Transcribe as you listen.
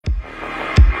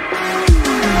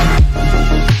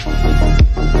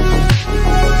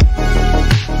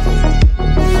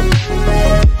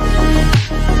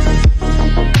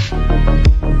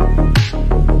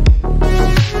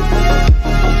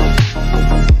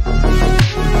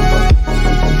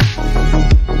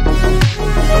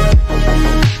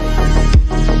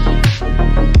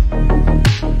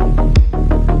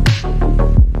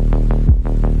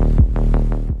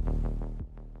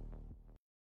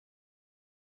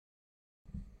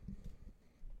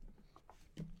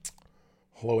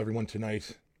Hello, everyone.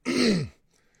 Tonight,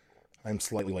 I'm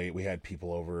slightly late. We had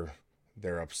people over.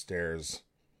 They're upstairs,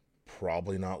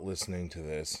 probably not listening to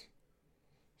this.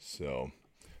 So,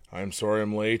 I'm sorry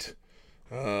I'm late.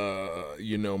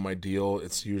 You know my deal.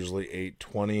 It's usually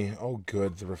 8:20. Oh,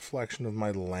 good. The reflection of my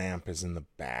lamp is in the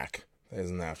back.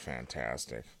 Isn't that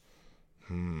fantastic?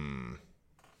 How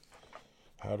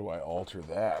do I alter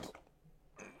that?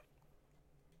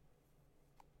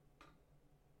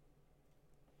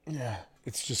 Yeah,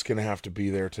 it's just gonna have to be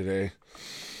there today.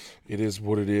 It is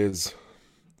what it is.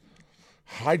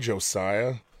 Hi,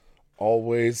 Josiah.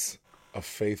 Always a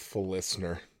faithful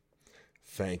listener.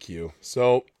 Thank you.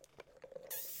 So,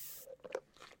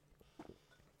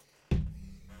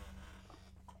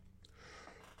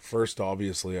 first,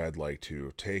 obviously, I'd like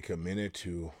to take a minute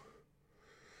to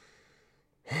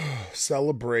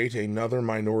celebrate another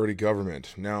minority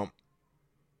government. Now,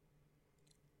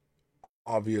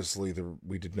 obviously,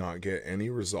 we did not get any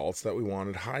results that we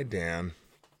wanted. Hi, Dan.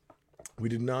 We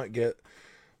did not get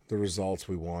the results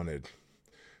we wanted.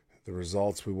 The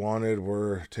results we wanted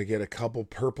were to get a couple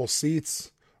purple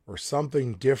seats or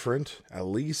something different, at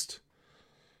least,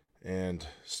 and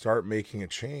start making a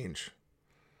change.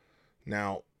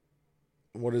 Now,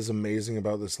 what is amazing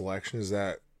about this election is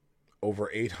that over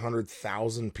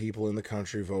 800,000 people in the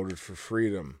country voted for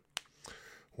freedom.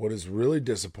 What is really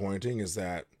disappointing is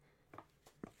that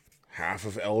half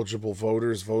of eligible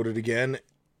voters voted again,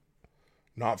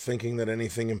 not thinking that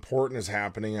anything important is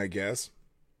happening, I guess.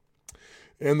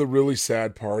 And the really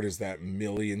sad part is that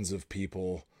millions of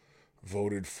people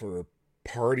voted for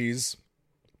parties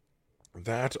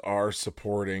that are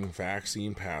supporting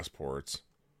vaccine passports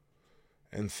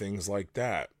and things like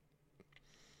that.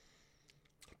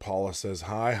 Paula says,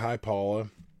 hi. Hi, Paula.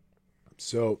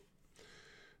 So,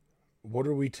 what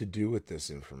are we to do with this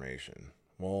information?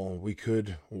 Well, we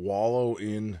could wallow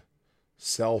in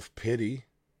self pity,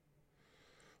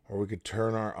 or we could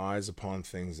turn our eyes upon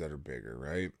things that are bigger,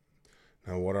 right?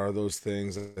 Now, what are those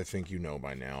things? I think you know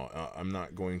by now. I'm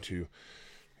not going to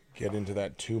get into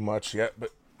that too much yet, but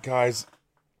guys,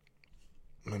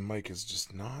 my mic is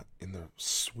just not in the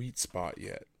sweet spot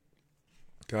yet.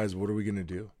 Guys, what are we going to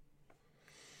do?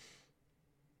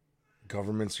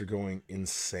 Governments are going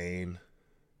insane.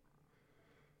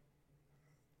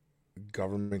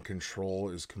 Government control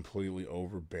is completely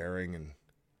overbearing and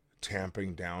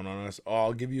tamping down on us. Oh,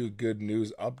 I'll give you a good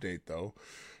news update, though.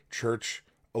 Church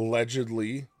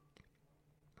allegedly.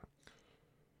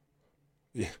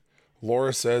 Yeah,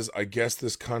 Laura says, I guess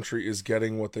this country is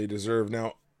getting what they deserve.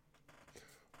 Now,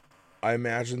 I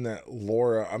imagine that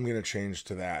Laura, I'm going to change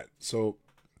to that. So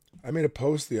I made a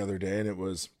post the other day and it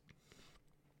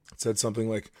said something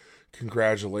like,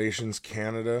 congratulations,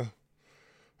 Canada.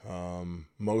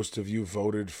 Most of you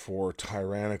voted for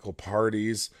tyrannical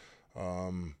parties.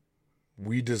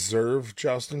 We deserve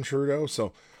Justin Trudeau.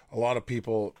 So a lot of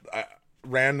people,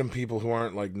 random people who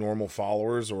aren't like normal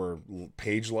followers or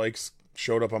page likes,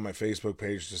 showed up on my Facebook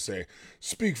page to say,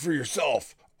 speak for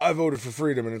yourself. I voted for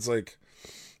freedom. And it's like,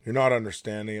 you're not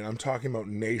understanding. And I'm talking about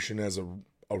nation as a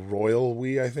royal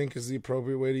we, I think is the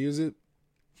appropriate way to use it.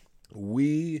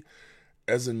 We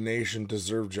as a nation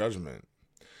deserve judgment.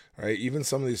 Right? Even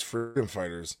some of these freedom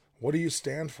fighters, what do you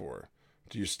stand for?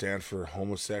 Do you stand for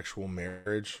homosexual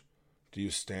marriage? Do you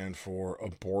stand for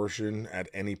abortion at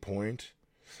any point?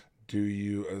 Do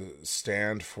you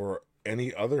stand for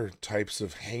any other types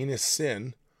of heinous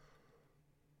sin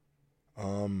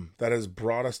that has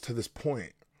brought us to this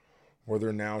point where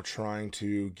they're now trying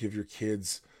to give your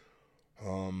kids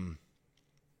hormone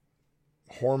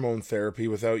therapy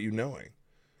without you knowing,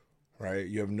 right?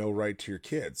 You have no right to your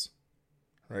kids,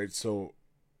 right? So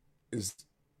is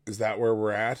that where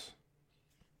we're at?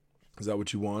 Is that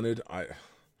what you wanted? I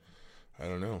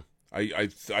don't know. I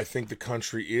think the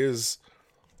country is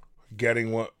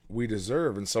getting what we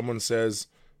deserve. And someone says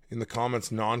in the comments,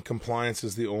 non-compliance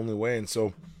is the only way. And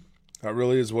so that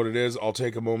really is what it is. I'll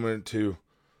take a moment to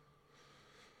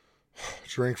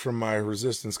drink from my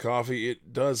Resistance coffee.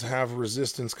 It does have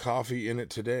Resistance coffee in it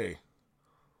today.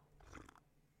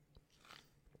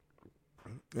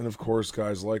 And of course,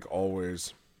 guys, like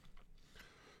always,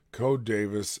 code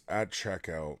Davis at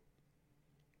checkout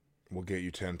will get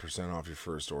you 10% off your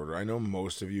first order. I know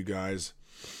most of you guys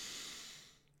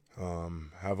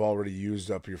have already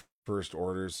used up your first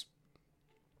orders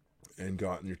and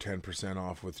gotten your 10%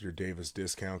 off with your Davis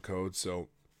discount code. So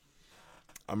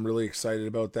I'm really excited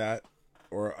about that,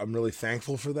 or I'm really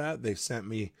thankful for that. They sent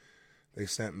me,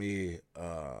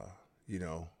 you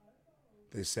know,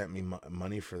 they sent me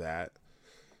money for that.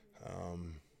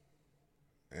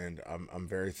 And I'm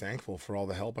very thankful for all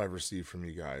the help I've received from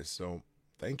you guys. So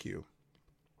thank you.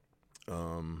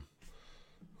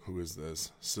 Who is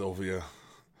this? Sylvia.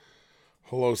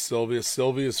 Hello, Sylvia.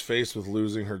 Sylvia's faced with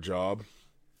losing her job.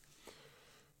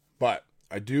 But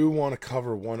I do want to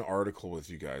cover one article with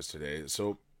you guys today.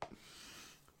 So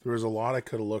there was a lot I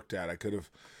could have looked at.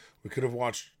 We could have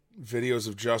watched videos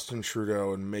of Justin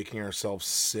Trudeau and making ourselves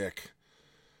sick.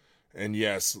 And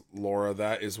yes, Laura,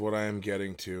 that is what I am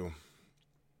getting to.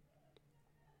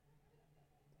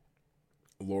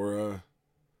 Laura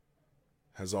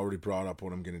has already brought up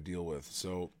what I'm going to deal with.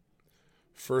 So,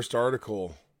 first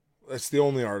article, that's the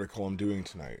only article I'm doing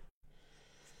tonight.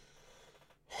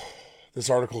 This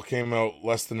article came out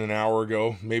less than an hour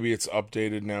ago. Maybe it's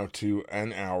updated now to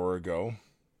an hour ago.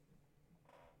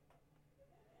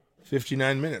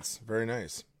 59 minutes. Very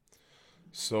nice.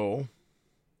 So,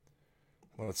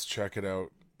 let's check it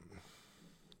out.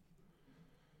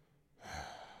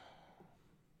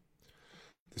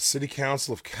 The City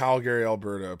Council of Calgary,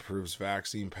 Alberta approves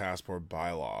vaccine passport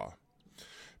bylaw.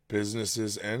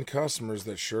 Businesses and customers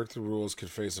that shirk the rules could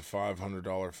face a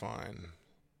 $500 fine.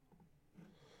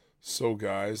 So,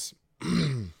 guys,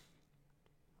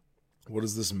 what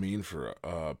does this mean for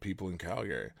people in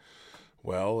Calgary?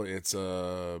 Well, it's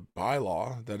a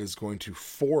bylaw that is going to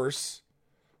force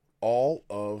all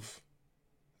of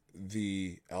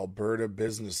the Alberta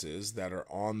businesses that are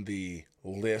on the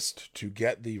list to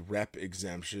get the rep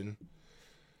exemption,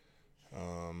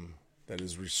 that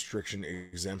is restriction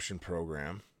exemption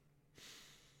program.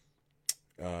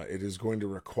 It is going to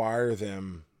require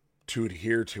them to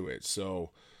adhere to it.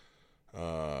 So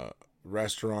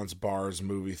restaurants, bars,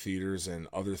 movie theaters, and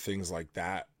other things like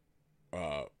that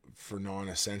for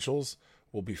non-essentials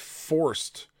will be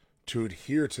forced to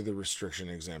adhere to the restriction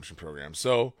exemption program.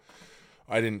 So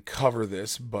I didn't cover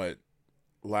this, but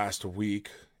last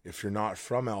week, if you're not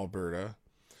from Alberta,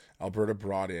 Alberta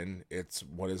brought in it's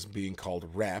what is being called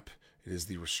REP. It is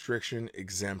the Restriction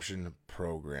Exemption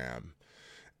Program.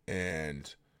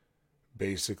 And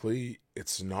basically,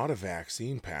 it's not a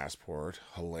vaccine passport,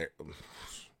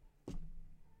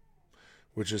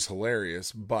 which is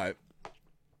hilarious, but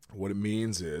what it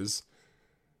means is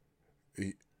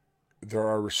there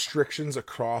are restrictions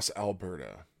across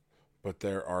Alberta, but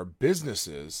there are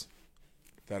businesses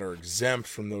that are exempt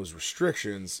from those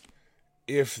restrictions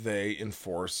if they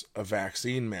enforce a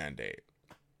vaccine mandate.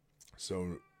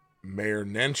 So Mayor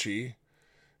Nenshi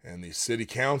and the City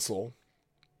Council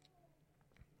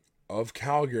of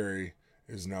Calgary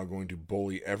is now going to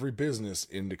bully every business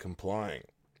into complying.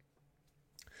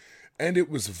 And it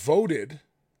was voted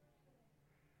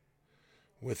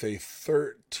with a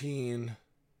 13-1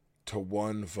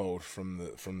 vote from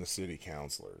the city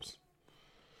councilors,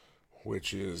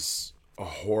 which is a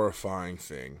horrifying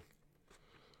thing.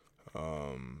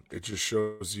 It just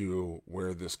shows you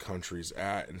where this country's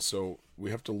at. And so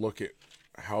we have to look at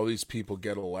how these people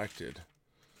get elected.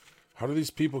 How do these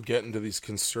people get into these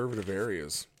conservative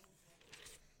areas?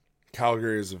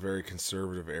 Calgary is a very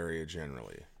conservative area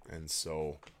generally. And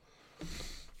so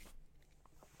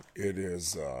it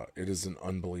is an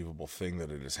unbelievable thing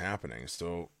that it is happening.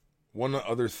 So one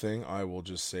other thing I will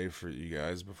just say for you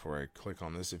guys before I click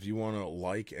on this, if you want to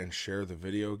like and share the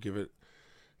video, give it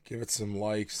some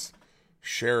likes,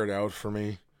 share it out for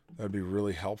me. That'd be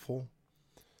really helpful.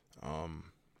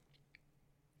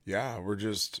 Yeah,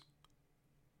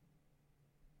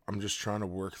 I'm just trying to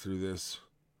work through this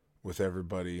with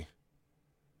everybody.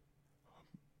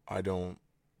 I don't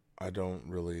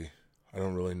really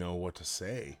know what to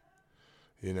say.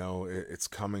 You know, it's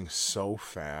coming so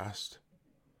fast.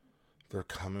 They're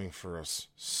coming for us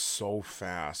so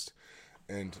fast.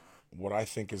 And what I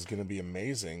think is going to be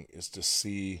amazing is to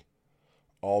see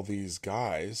all these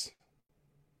guys.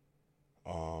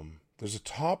 There's a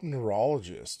top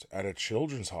neurologist at a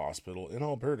children's hospital in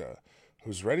Alberta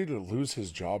who's ready to lose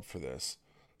his job for this.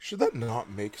 Should that not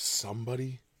make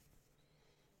somebody,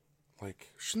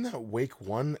 shouldn't that wake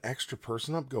one extra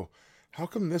person up? Go, how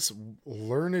come this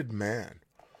learned man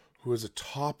who is a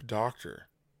top doctor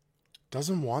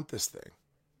doesn't want this thing?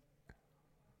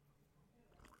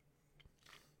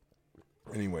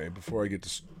 Anyway, before I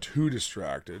get too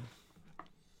distracted,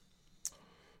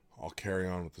 I'll carry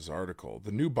on with this article.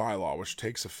 The new bylaw, which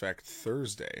takes effect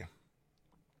Thursday,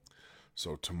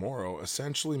 so tomorrow,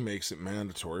 essentially makes it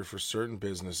mandatory for certain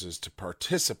businesses to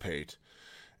participate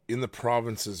in the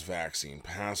province's vaccine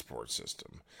passport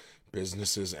system.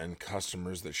 Businesses and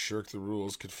customers that shirk the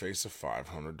rules could face a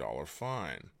 $500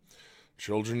 fine.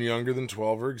 Children younger than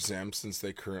 12 are exempt since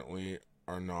they currently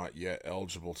are not yet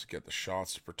eligible to get the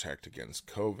shots to protect against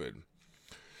COVID.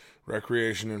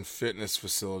 Recreation and fitness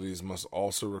facilities must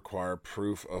also require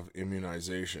proof of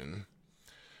immunization.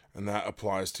 And that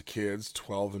applies to kids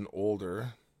 12 and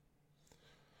older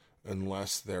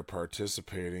unless they're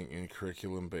participating in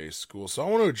curriculum-based schools. So I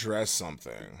want to address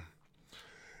something.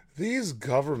 These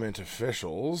government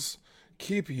officials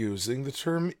keep using the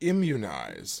term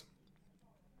immunize.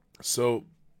 So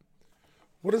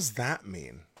what does that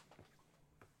mean?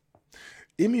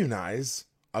 Immunize,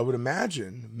 I would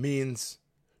imagine, means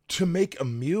to make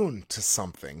immune to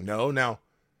something. No? Now,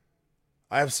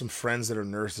 I have some friends that are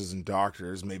nurses and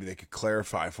doctors. Maybe they could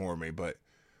clarify for me, but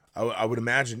I would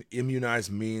imagine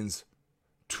immunize means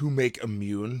to make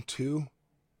immune to.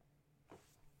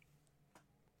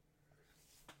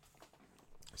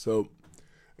 So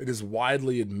it is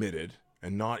widely admitted,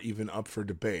 and not even up for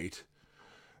debate,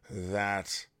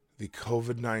 that the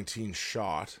COVID-19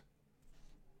 shot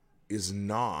is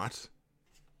not,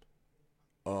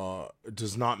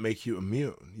 does not make you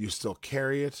immune. You still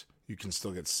carry it. You can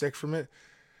still get sick from it.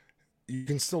 You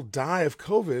can still die of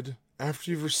COVID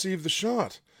after you've received the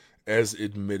shot, as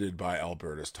admitted by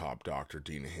Alberta's top doctor,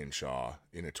 Deena Hinshaw,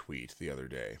 in a tweet the other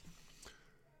day.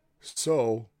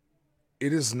 So,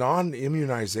 it is not an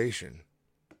immunization.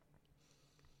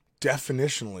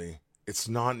 Definitionally, it's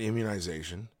not an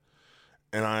immunization,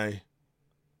 and I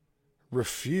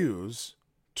refuse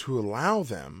to allow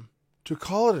them to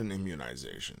call it an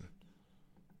immunization.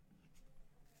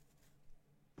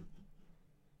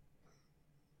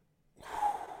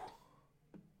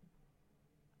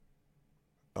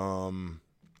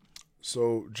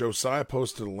 So Josiah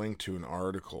posted a link to an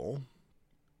article.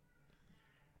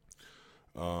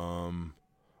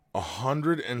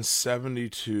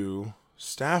 172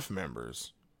 staff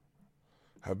members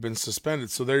have been suspended.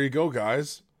 So there you go,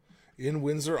 guys. In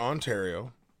Windsor,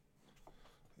 Ontario,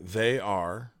 they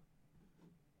are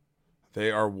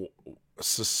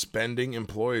suspending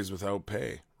employees without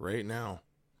pay right now.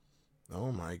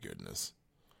 Oh my goodness.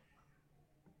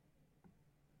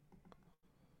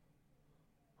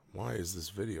 Why is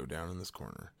this video down in this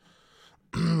corner?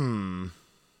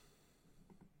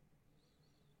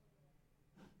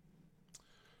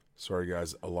 Sorry,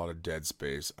 guys. A lot of dead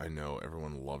space. I know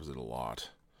everyone loves it a lot.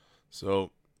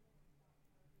 So,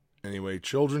 anyway,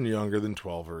 children younger than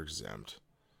 12 are exempt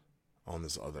on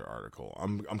this other article.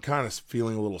 I'm kind of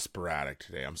feeling a little sporadic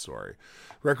today. I'm sorry.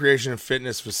 Recreation and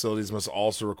fitness facilities must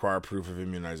also require proof of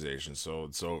immunization. So,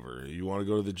 it's over. You want to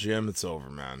go to the gym? It's over,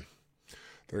 man.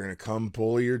 They're going to come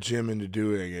bully your gym into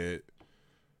doing it.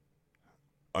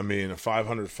 I mean, a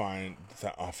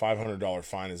 $500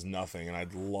 fine is nothing, and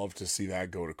I'd love to see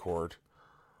that go to court.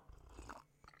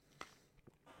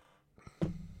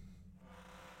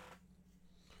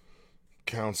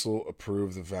 Council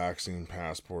approved the vaccine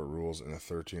passport rules in a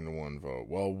 13-1 vote.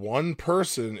 Well, one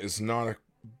person is not a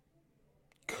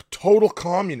total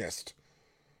communist.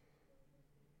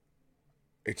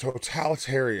 A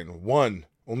totalitarian.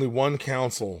 Only one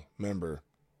council member.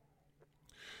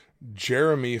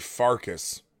 Jeremy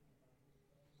Farkas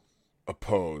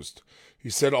opposed. He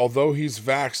said although he's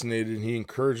vaccinated and he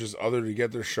encourages others to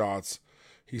get their shots,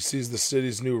 he sees the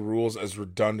city's new rules as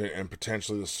redundant and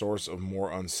potentially the source of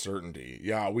more uncertainty.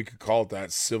 Yeah, we could call it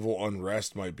that. Civil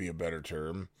unrest might be a better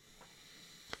term.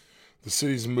 The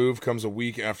city's move comes a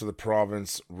week after the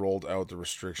province rolled out the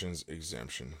restrictions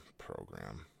exemption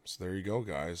program. So there you go,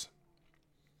 guys.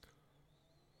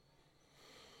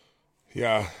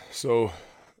 Yeah, so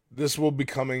this will be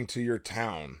coming to your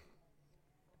town.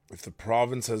 If your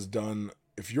province has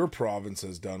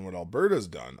done what Alberta's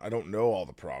done, I don't know all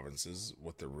the provinces,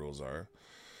 what their rules are,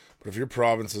 but if your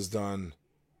province has done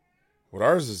what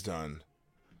ours has done,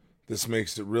 this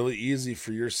makes it really easy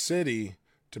for your city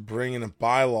to bring in a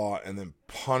bylaw and then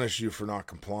punish you for not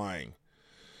complying,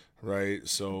 right?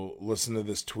 So listen to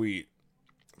this tweet.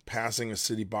 Passing a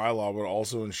city bylaw would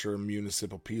also ensure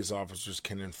municipal peace officers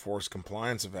can enforce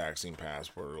compliance of vaccine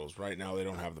passport rules. Right now, they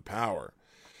don't have the power.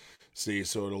 See,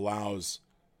 so it allows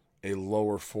a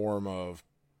lower form of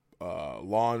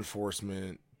law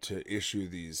enforcement to issue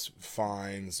these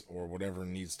fines or whatever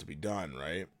needs to be done,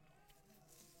 right?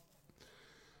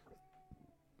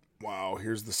 Wow,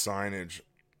 here's the signage.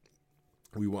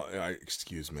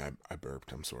 Excuse me, I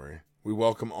burped, I'm sorry. We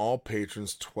welcome all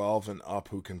patrons 12 and up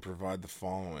who can provide the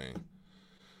following: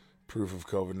 proof of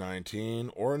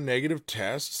COVID-19 or a negative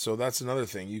test. So that's another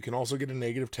thing. You can also get a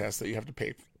negative test that you have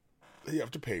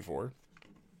to pay for.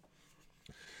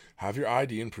 Have your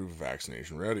ID and proof of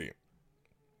vaccination ready.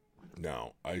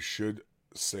 Now, I should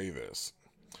say this.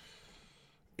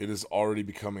 It is already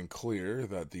becoming clear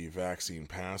that the vaccine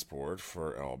passport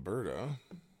for Alberta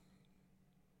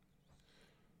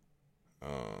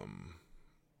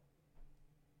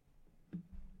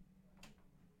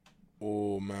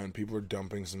oh man, people are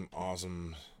dumping some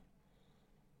awesome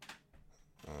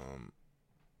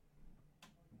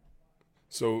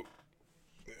So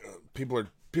people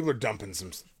are dumping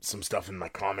some stuff in my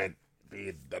comment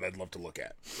feed that I'd love to look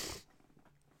at.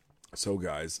 So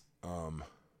guys,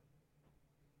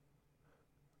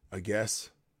 I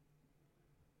guess,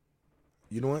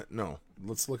 you know what? No,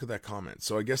 let's look at that comment.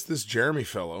 So I guess this Jeremy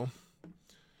fellow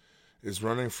is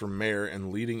running for mayor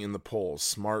and leading in the polls.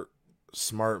 Smart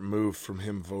move from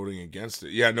him voting against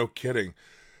it. Yeah, no kidding.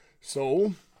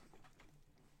 So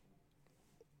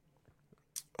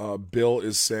Bill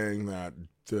is saying that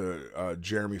the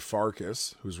Jeremy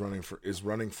Farkas, is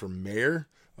running for mayor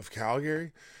of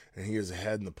Calgary, and he is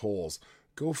ahead in the polls.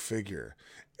 Go figure.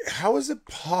 How is it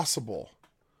possible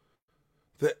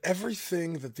that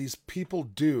everything that these people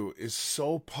do is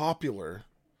so popular,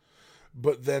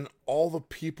 but then all the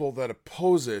people that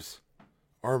oppose it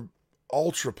are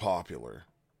ultra popular?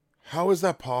 How is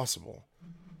that possible?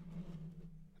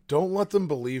 Don't let them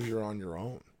believe you're on your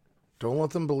own. Don't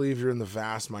let them believe you're in the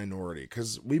vast minority,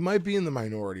 because we might be in the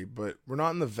minority, but we're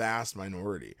not in the vast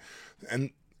minority.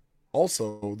 And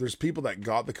also, there's people that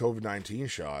got the COVID-19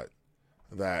 shot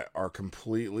that are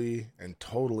completely and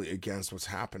totally against what's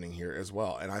happening here as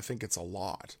well. And I think it's a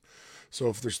lot. So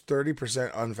if there's 30%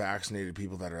 unvaccinated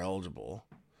people that are eligible,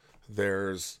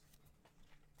 there's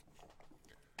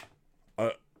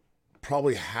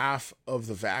probably half of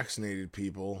the vaccinated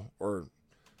people, or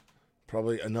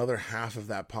probably another half of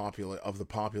that of the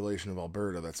population of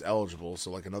Alberta that's eligible. So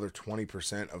like another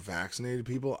 20% of vaccinated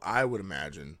people, I would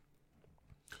imagine,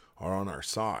 are on our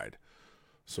side.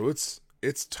 So it's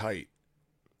tight.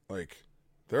 Like,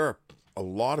 there are a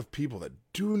lot of people that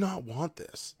do not want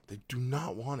this. They do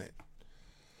not want it.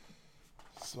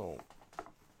 So,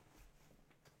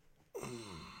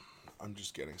 I'm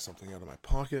just getting something out of my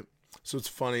pocket. So it's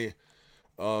funny.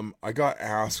 I got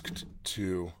asked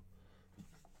to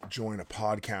join a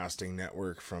podcasting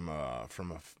network from a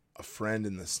friend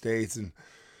in the States, and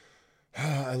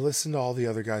I listened to all the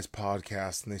other guys'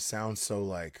 podcasts, and they sound so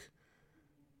like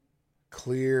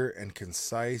clear and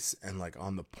concise and like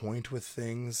on the point with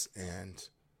things, and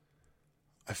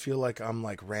I feel like I'm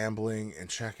like rambling and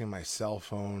checking my cell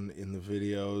phone in the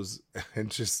videos, and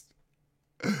just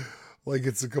like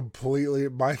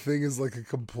my thing is like a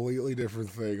completely different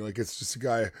thing. Like, it's just a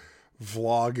guy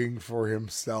vlogging for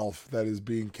himself that is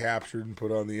being captured and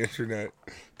put on the internet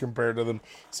compared to them.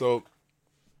 So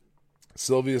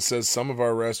Sylvia says some of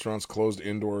our restaurants closed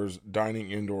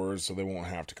dining indoors so they won't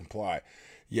have to comply.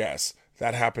 Yes,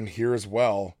 that happened here as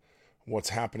well. What's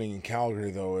happening in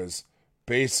Calgary, though, is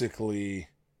basically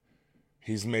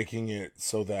he's making it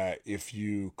so that if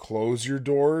you close your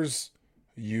doors,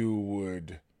 you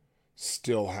would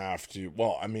still have to.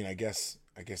 Well, I mean, I guess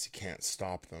you can't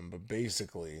stop them, but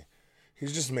basically,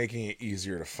 he's just making it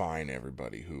easier to fine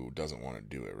everybody who doesn't want to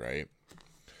do it, right?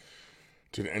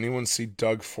 Did anyone see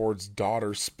Doug Ford's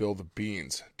daughter spill the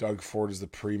beans? Doug Ford is the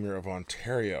Premier of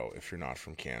Ontario, if you're not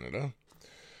from Canada.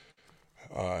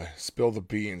 Spill the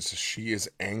beans. She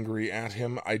is angry at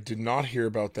him. I did not hear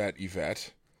about that,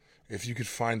 Yvette. If you could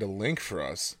find a link for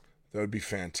us, that would be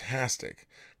fantastic,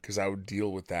 because I would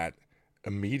deal with that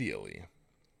immediately.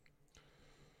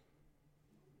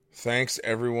 Thanks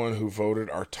everyone who voted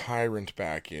our tyrant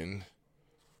back in.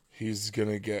 He's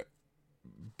gonna get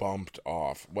bumped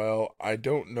off. Well, I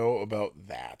don't know about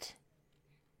that.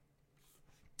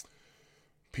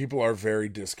 People are very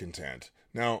discontent.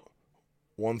 Now,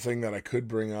 one thing that I could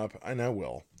bring up, and I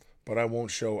will, but I won't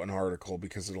show an article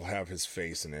because it'll have his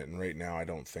face in it, and right now I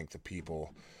don't think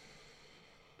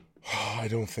I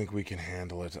don't think we can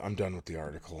handle it. I'm done with the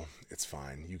article. It's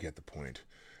fine. You get the point.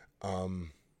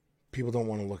 People don't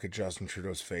want to look at Justin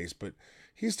Trudeau's face, but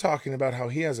he's talking about how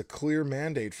he has a clear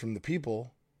mandate from the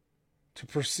people to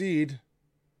proceed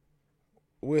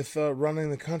with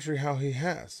running the country how he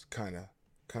has, kind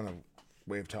of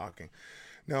way of talking.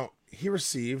 Now, he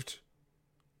received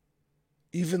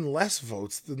even less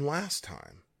votes than last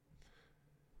time.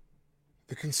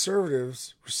 The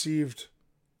Conservatives received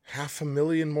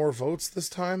 500,000 more votes this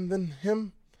time than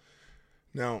him.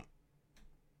 Now,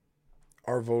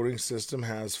 our voting system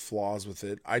has flaws with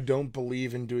it. I don't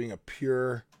believe in doing a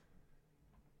pure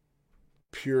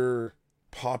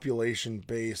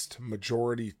population-based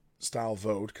majority-style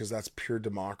vote, because that's pure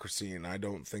democracy, and I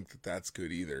don't think that that's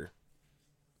good either.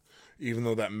 Even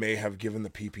though that may have given the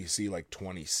PPC like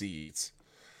 20 seats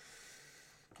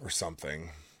or something.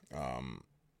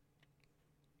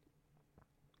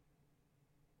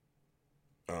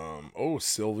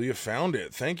 Sylvia found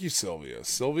it. Thank you, Sylvia.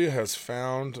 Sylvia has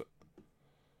found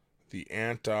the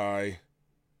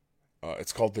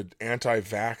it's called the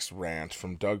anti-vax rant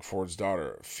from Doug Ford's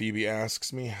daughter. Phoebe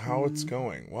asks me how it's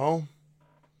going. Well,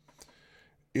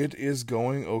 it is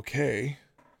going okay.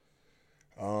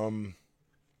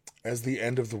 As the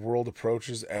end of the world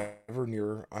approaches ever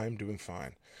nearer, I'm doing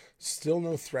fine. Still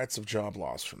no threats of job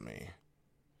loss from me,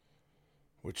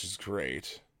 which is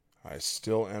great. I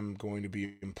still am going to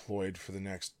be employed for the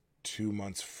next 2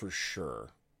 months for sure.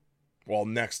 Well,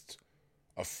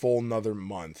 a full another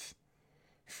month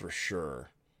for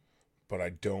sure. But I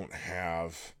don't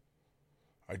have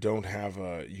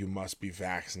a you must be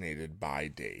vaccinated by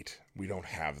date. We don't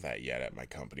have that yet at my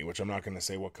company, which I'm not going to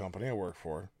say what company I work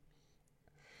for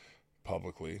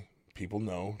publicly. People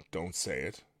know, don't say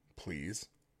it, please.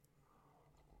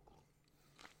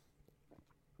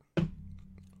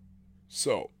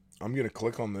 So, I'm going to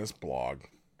click on this blog.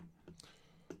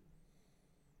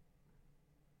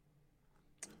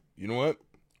 You know what?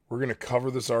 We're going to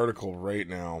cover this article right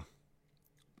now.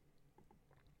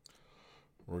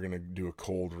 We're going to do a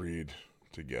cold read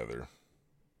together.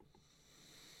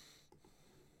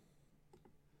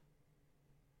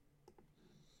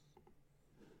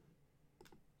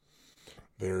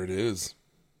 There it is.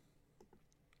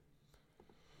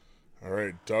 All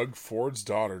right, Doug Ford's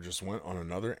daughter just went on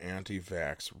another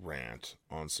anti-vax rant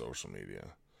on social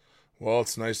media. Well,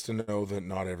 it's nice to know that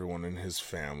not everyone in his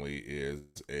family is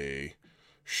a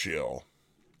shill.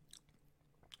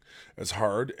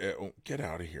 Get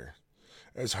out of here.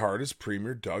 As hard as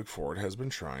Premier Doug Ford has been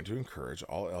trying to encourage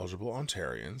all eligible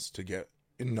Ontarians to get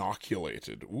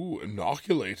inoculated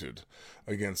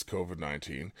against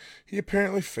COVID-19, he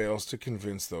apparently fails to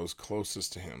convince those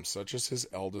closest to him, such as his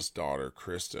eldest daughter,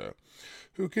 Krista,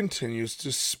 who continues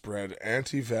to spread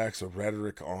anti-vax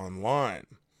rhetoric online.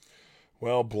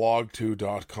 Well,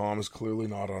 blog2.com is clearly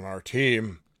not on our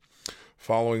team.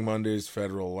 Following Monday's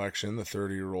federal election, the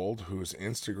 30-year-old, whose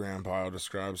Instagram bio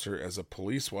describes her as a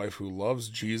police wife who loves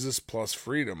Jesus plus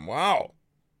freedom. Wow.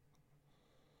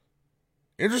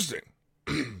 Interesting.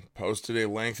 Posted a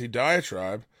lengthy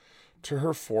diatribe to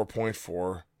her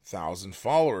 4.4 thousand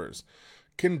followers,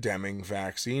 condemning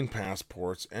vaccine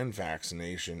passports and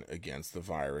vaccination against the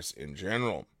virus in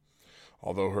general.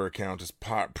 Although her account is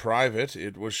private,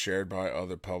 it was shared by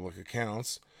other public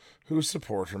accounts who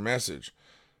support her message.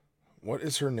 What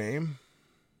is her name?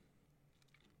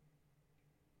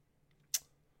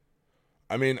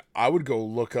 I mean, I would go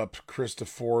look up Krista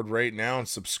Ford right now and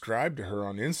subscribe to her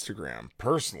on Instagram,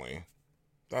 personally.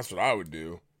 That's what I would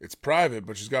do. It's private,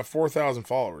 but she's got 4,000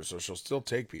 followers, so she'll still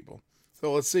take people.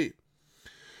 So let's see.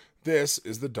 This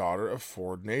is the daughter of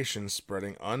Ford Nation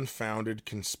spreading unfounded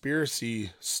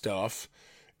conspiracy stuff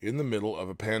in the middle of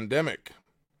a pandemic.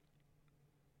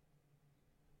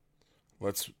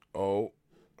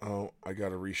 I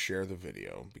gotta reshare the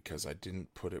video because I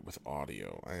didn't put it with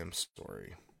audio. I am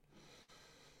sorry.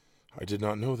 I did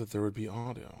not know that there would be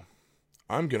audio.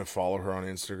 I'm gonna follow her on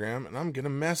Instagram and I'm gonna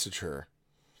message her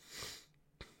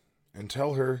and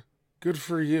tell her, good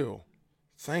for you.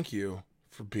 Thank you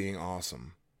for being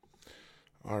awesome.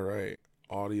 All right,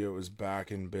 audio is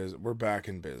back in business. We're back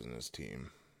in business,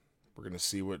 team. We're gonna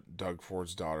see what Doug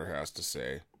Ford's daughter has to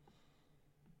say.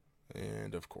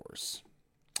 And of course,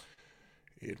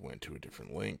 it went to a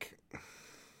different link.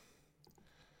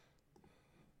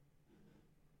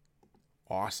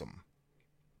 Awesome.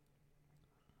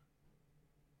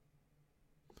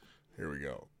 Here we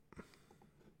go.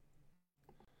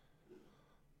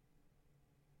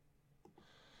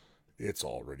 It's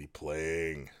already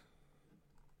playing.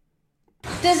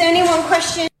 Does anyone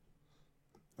question?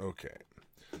 Okay.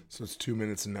 So it's 2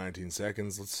 minutes and 19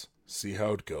 seconds. Let's see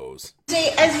how it goes.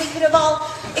 As we could have all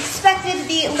expected,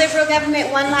 the Liberal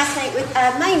government won last night with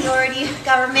a minority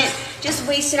government, just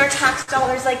wasting our tax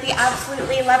dollars like they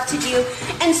absolutely love to do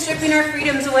and stripping our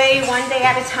freedoms away one day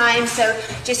at a time. So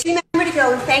just remember to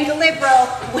go and thank a Liberal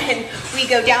when we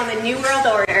go down the New World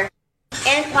Order.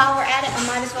 And while we're at it, I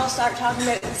might as well start talking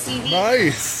about the CV.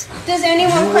 Nice. Does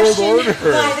anyone question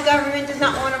why the government does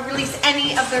not want to release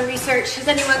any of their research? Is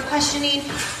anyone questioning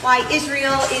why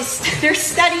their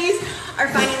studies are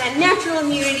finding that natural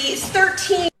immunity is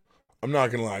 13? I'm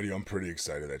not going to lie to you, I'm pretty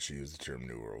excited that she used the term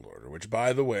New World Order, which,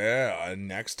 by the way,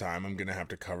 next time I'm going to have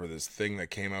to cover this thing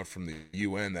that came out from the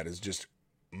UN that is just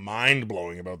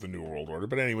mind-blowing about the New World Order.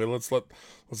 But anyway, let's let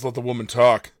the woman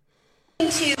talk.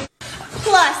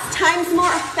 Plus times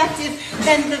more effective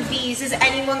than the V's. Is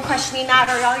anyone questioning that,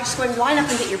 or are you just going to line up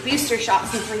and get your booster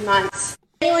shots in 3 months?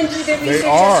 Anyone do their research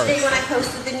yesterday when I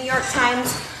posted the New York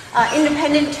Times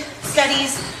independent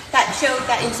studies that showed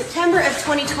that in September of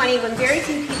 2020, when very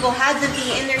few people had the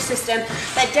V in their system,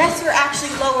 that deaths were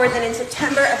actually lower than in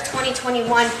September of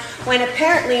 2021, when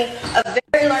apparently a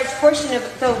very large portion of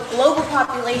the global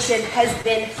population has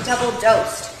been double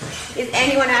dosed. Is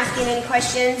anyone asking any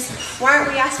questions? Why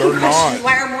aren't we asking questions?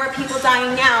 Why are more people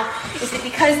dying now? Is it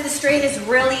because the strain is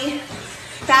really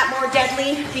that more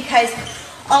deadly? Because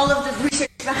all of the research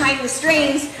behind the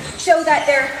strains show that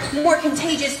they're more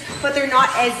contagious, but they're not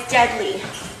as deadly.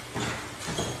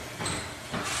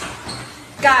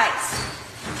 Guys,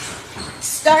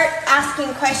 start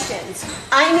asking questions.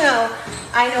 I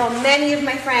know many of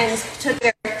my friends took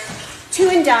their two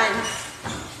and done,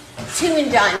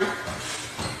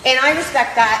 and I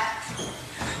respect that,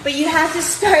 but you have to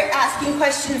start asking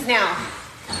questions now.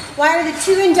 Why are the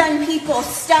two and done people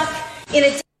stuck in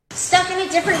a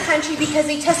different country because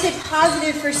they tested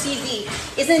positive for CV?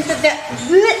 Isn't the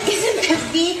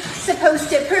V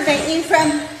supposed to prevent you from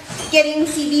getting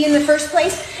CV in the first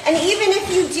place? And even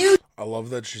if you do... I love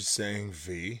that she's saying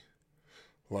V.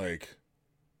 Like,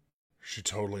 she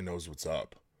totally knows what's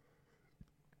up.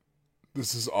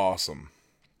 This is awesome.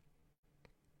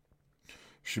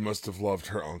 She must have loved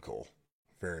her uncle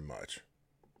very much.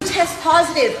 Test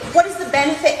positive. What is the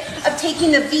benefit of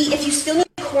taking the V if you still need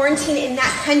to quarantine in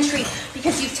that country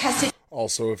because you've tested?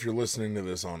 Also, if you're listening to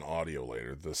this on audio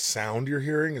later, the sound you're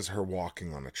hearing is her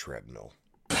walking on a treadmill.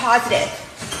 Positive.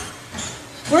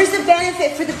 Where's the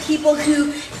benefit for the people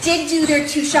who did do their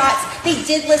 2 shots, they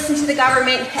did listen to the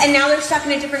government, and now they're stuck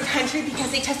in a different country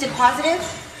because they tested positive?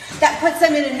 That puts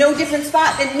them in a no different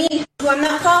spot than me, who I'm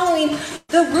not following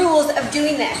the rules of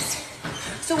doing this.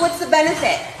 So what's the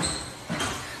benefit?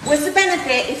 What's the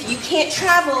benefit if you can't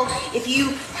travel, if you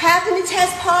happen to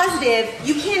test positive,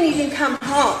 you can't even come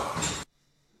home?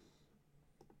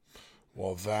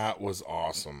 Well, that was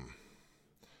awesome.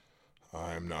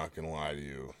 I'm not going to lie to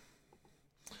you.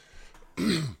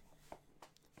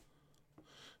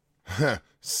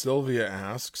 Sylvia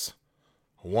asks,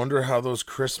 I wonder how those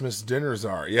Christmas dinners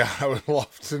are. Yeah, I would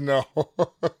love to know.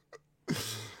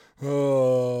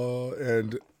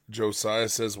 And Josiah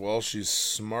says, well, she's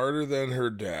smarter than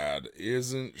her dad.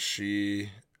 Isn't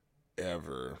she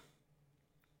ever?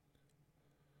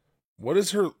 What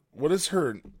is her,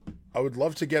 I would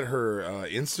love to get her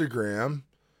Instagram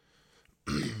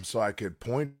so I could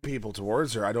point people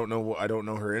towards her. I don't know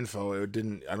her info. I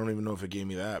don't even know if it gave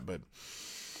me that, but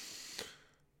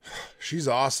she's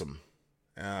awesome.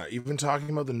 Even talking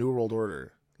about the New World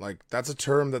Order, like that's a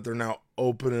term that they're now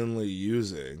openly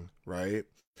using, right?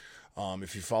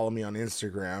 If you follow me on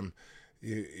Instagram,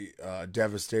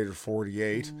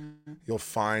 Devastator48, you'll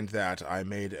find that I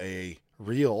made a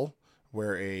reel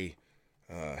where a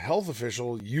health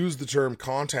official used the term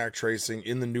contact tracing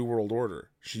in the New World Order.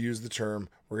 She used the term,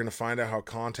 we're going to find out how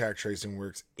contact tracing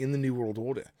works in the New World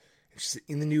Order. And she said,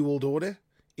 in the New World Order?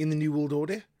 In the New World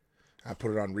Order? I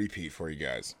put it on repeat for you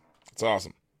guys. It's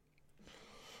awesome.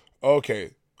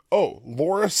 Okay. Oh,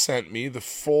 Laura sent me the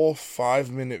full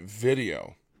 5-minute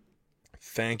video.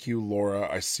 Thank you, Laura.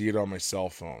 I see it on my cell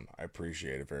phone. I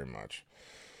appreciate it very much.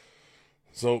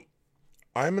 So,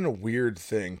 I'm in a weird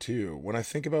thing, too. When I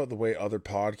think about the way other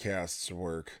podcasts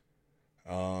work,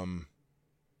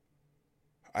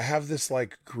 I have this,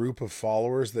 like, group of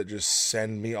followers that just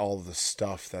send me all the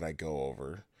stuff that I go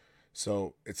over.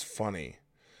 So, it's funny.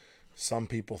 Some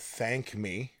people thank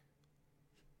me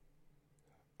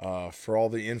for all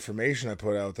the information I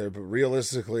put out there, but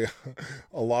realistically,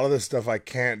 a lot of this stuff I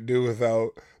can't do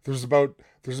without... There's about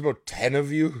 10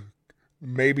 of you,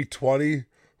 maybe 20,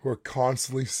 who are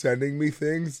constantly sending me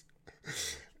things,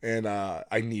 and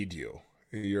I need you.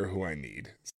 You're who I need.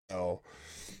 So,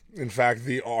 in fact,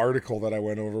 the article that I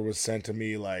went over was sent to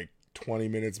me like 20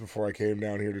 minutes before I came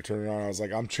down here to turn it on. I was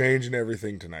like, I'm changing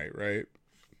everything tonight, right?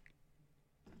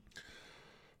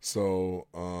 So,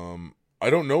 I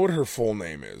don't know what her full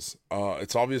name is.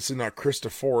 It's obviously not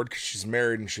Krista Ford because she's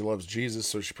married and she loves Jesus,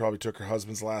 so she probably took her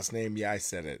husband's last name. Yeah, I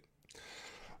said it.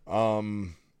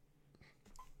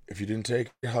 If you didn't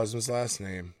take your husband's last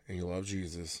name and you love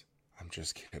Jesus, I'm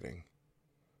just kidding.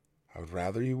 I would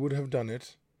rather you would have done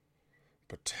it,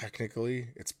 but technically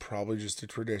it's probably just a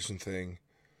tradition thing,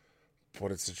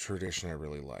 but it's a tradition I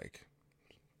really like.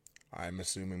 I'm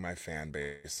assuming my fan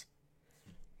base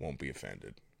won't be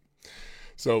offended.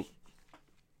 So,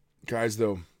 guys,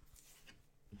 though,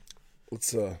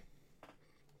 let's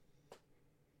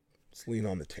lean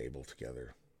on the table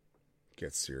together.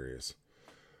 Get serious.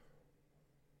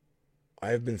 I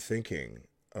have been thinking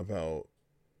about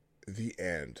the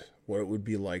end, what it would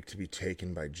be like to be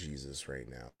taken by Jesus right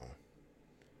now.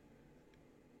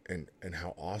 And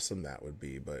how awesome that would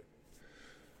be, but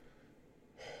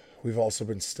we've also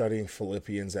been studying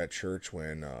Philippians at church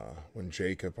when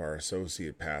Jacob, our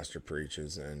associate pastor,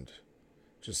 preaches, and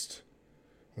just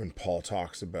when Paul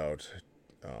talks about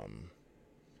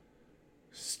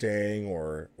staying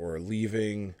or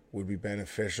leaving would be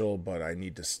beneficial, but I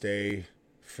need to stay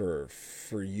for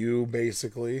you,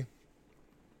 basically.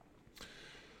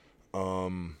 Her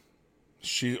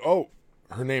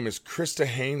name is Krista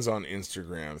Haynes on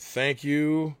Instagram. Thank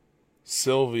you,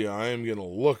 Sylvia. I am gonna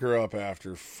look her up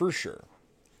after for sure.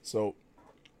 So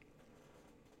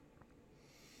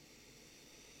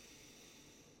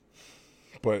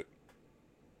but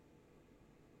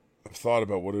I've thought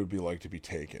about what it would be like to be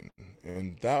taken,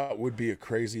 and that would be a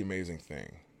crazy, amazing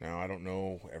thing. Now, I don't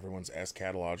know everyone's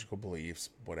eschatological beliefs,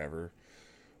 whatever,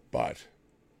 but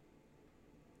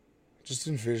just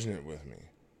envision it with me.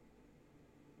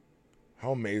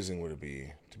 How amazing would it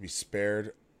be to be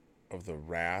spared of the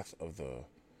wrath of the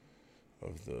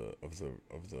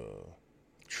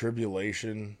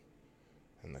tribulation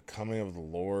and the coming of the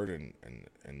Lord, and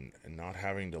not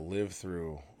having to live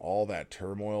through all that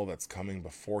turmoil that's coming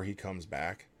before he comes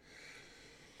back?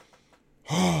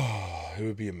 It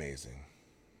would be amazing.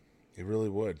 It really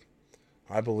would.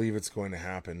 I believe it's going to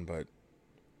happen, but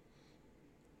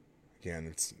again,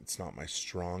 it's not my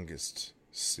strongest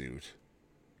suit.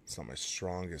 It's not my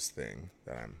strongest thing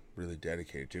that I'm really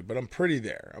dedicated to, but I'm pretty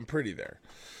there.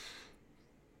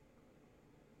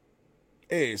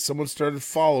 Hey, someone started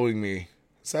following me.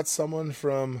 Is that someone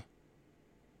from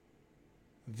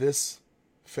this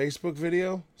Facebook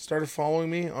video? Started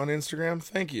following me on Instagram?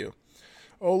 Thank you.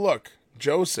 Oh, look.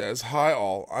 Joe says, "Hi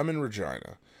all, I'm in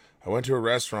Regina. I went to a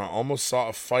restaurant, almost saw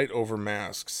a fight over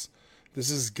masks. This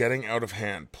is getting out of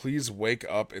hand. Please wake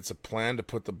up. It's a plan to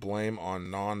put the blame on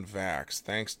non-vax.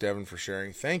 Thanks, Devin, for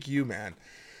sharing." Thank you, man.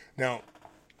 Now,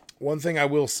 one thing I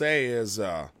will say is,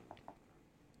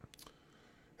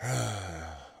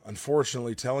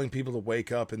 unfortunately, telling people to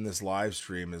wake up in this live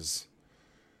stream is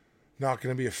not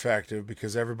going to be effective,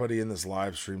 because everybody in this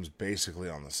live stream is basically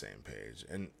on the same page.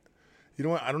 And you know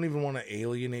what? I don't even want to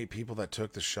alienate people that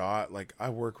took the shot. Like, I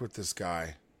work with this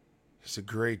guy. He's a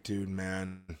great dude,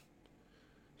 man.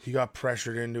 He got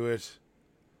pressured into it.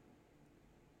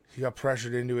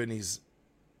 And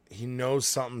he knows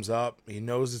something's up. He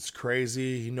knows it's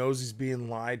crazy. He knows he's being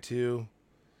lied to.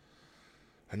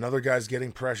 Another guy's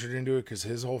getting pressured into it because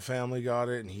his whole family got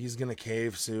it, and he's going to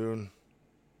cave soon.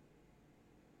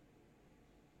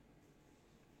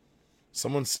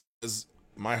 Someone says,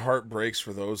 "My heart breaks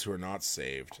for those who are not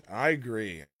saved." I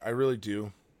agree. I really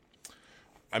do.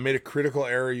 I made a critical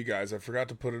error, you guys. I forgot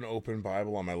to put an open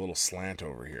Bible on my little slant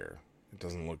over here. It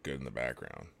doesn't look good in the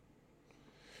background.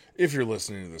 If you're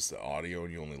listening to this audio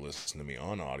and you only listen to me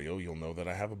on audio, you won't know that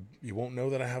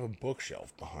I have a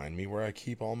bookshelf behind me where I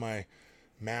keep all my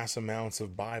mass amounts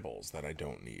of Bibles that I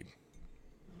don't need.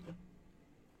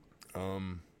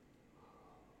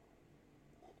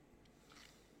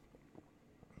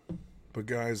 But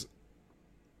guys,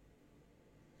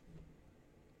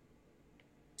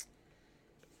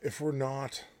 if we're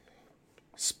not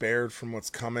spared from what's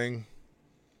coming,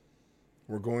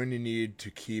 we're going to need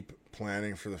to keep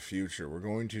planning for the future. We're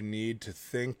going to need to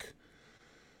think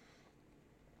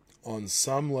on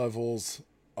some levels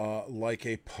like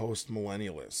a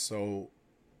post-millennialist. So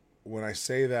when I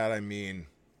say that, I mean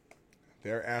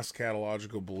their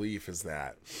eschatological belief is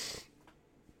that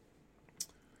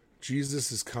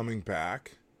Jesus is coming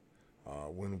back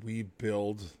when we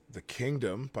build the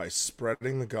kingdom by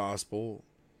spreading the gospel,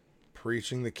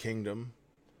 preaching the kingdom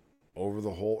over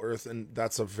the whole earth. And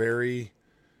that's a very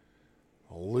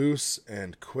loose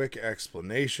and quick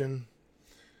explanation.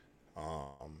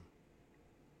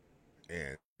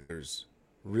 And there's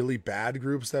really bad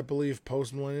groups that believe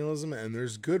postmillennialism, and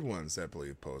there's good ones that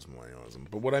believe postmillennialism.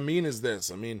 But what I mean is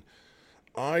this.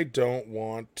 I don't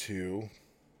want to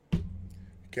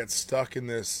get stuck in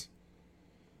this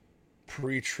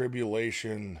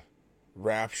pre-tribulation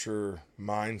rapture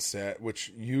mindset,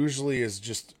 which usually is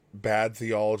just bad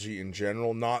theology in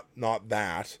general. Not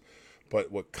that,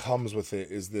 but what comes with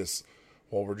it is this,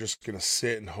 well, we're just going to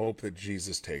sit and hope that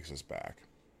Jesus takes us back.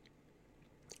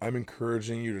 I'm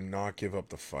encouraging you to not give up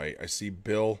the fight. I see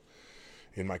Bill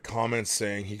in my comments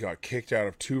saying he got kicked out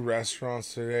of 2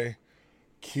 restaurants today.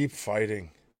 Keep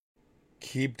fighting.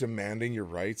 Keep demanding your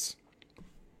rights.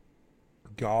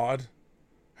 God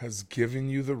has given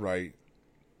you the right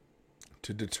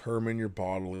to determine your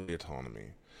bodily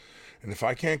autonomy. And if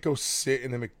I can't go sit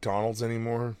in a McDonald's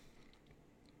anymore,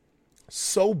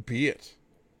 so be it.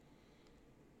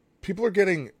 People are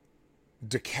getting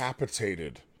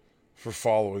decapitated for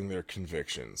following their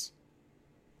convictions.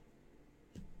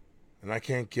 And I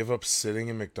can't give up sitting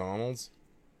in McDonald's?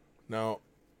 Now,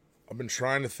 I've been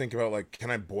trying to think about, like, can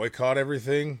I boycott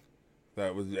everything?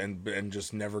 That was and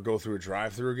just never go through a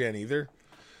drive-through again either?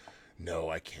 No,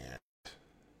 I can't.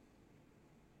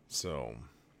 So,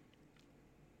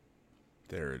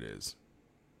 there it is.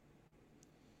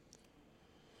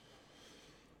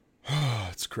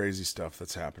 It's crazy stuff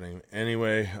that's happening.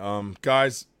 Anyway,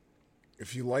 guys,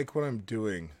 if you like what I'm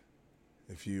doing,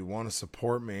 if you want to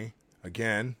support me,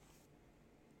 again,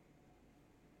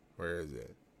 where is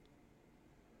it?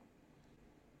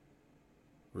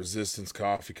 Resistance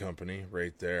Coffee Company,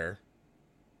 right there.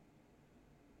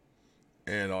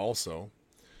 And also,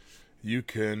 you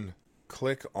can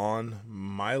click on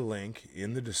my link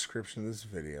in the description of this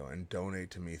video and donate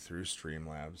to me through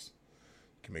Streamlabs.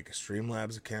 You can make a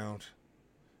Streamlabs account.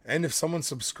 And if someone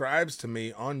subscribes to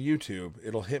me on YouTube,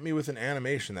 it'll hit me with an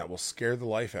animation that will scare the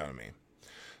life out of me.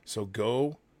 So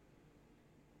go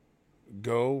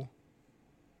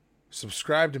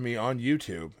subscribe to me on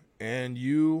YouTube, and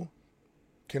you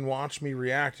can watch me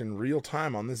react in real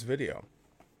time on this video.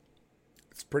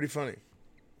 It's pretty funny.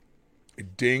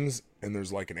 It dings, and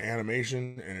there's like an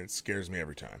animation, and it scares me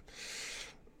every time.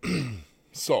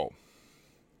 So,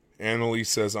 Annalise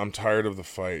says, I'm tired of the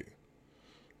fight.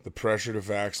 The pressure to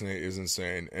vaccinate is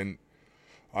insane. And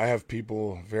I have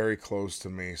people very close to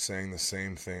me saying the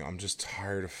same thing. I'm just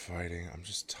tired of fighting. I'm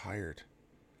just tired.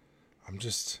 I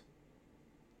just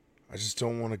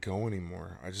don't want to go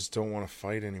anymore. I just don't want to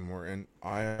fight anymore. And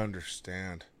I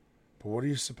understand. But what are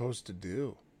you supposed to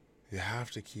do? You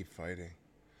have to keep fighting.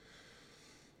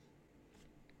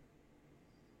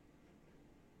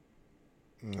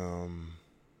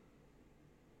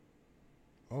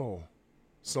 Oh,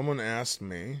 someone asked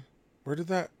me, where did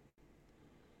that?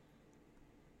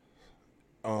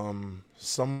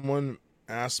 Someone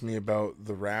asked me about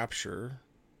the Rapture.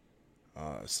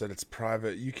 Said it's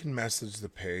private. You can message the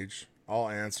page. I'll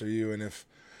answer you, and if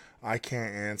I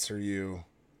can't answer you,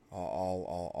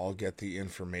 I'll get the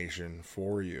information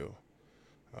for you.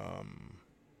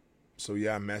 So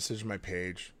yeah, message my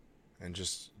page, and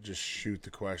just shoot the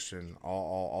question.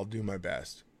 I'll do my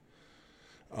best.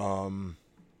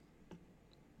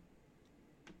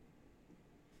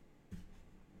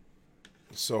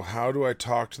 So how do I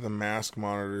talk to the mask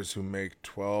monitors who make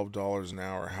 $12 an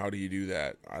hour? How do you do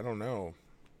that? I don't know.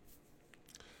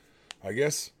 I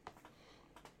guess,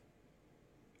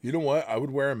 you know what? I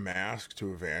would wear a mask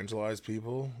to evangelize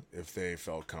people if they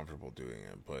felt comfortable doing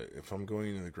it. But if I'm going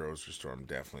into the grocery store, I'm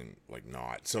definitely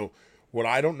not. So what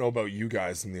I don't know about you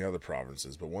guys in the other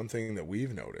provinces, but one thing that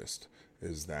we've noticed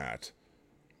is that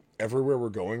everywhere we're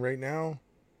going right now,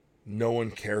 no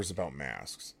one cares about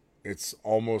masks. It's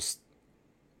almost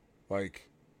like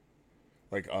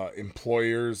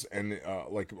employers and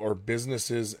or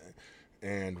businesses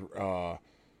and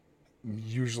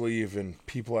usually even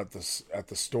people at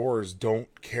the stores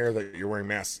don't care that you're wearing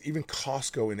masks. Even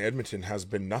Costco in Edmonton has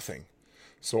been nothing.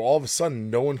 So all of a sudden,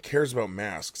 no one cares about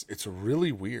masks. It's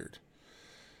really weird.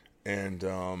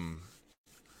 And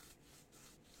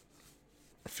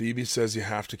Phoebe says you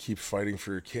have to keep fighting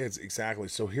for your kids. Exactly.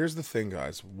 So here's the thing,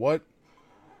 guys.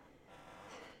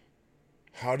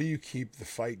 How do you keep the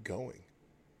fight going?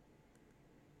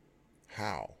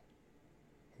 How?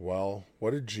 Well,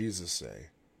 what did Jesus say?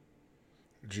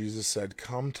 Jesus said,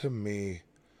 "Come to me,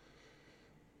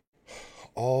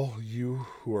 all you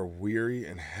who are weary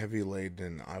and heavy laden,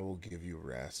 and I will give you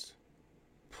rest."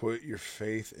 Put your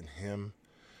faith in Him.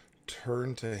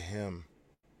 Turn to Him.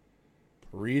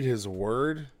 Read His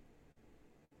Word.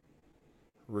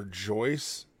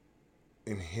 Rejoice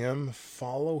in Him.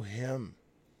 Follow Him.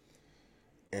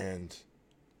 And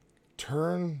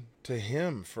turn to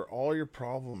Him for all your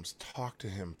problems. Talk to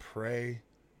Him. Pray.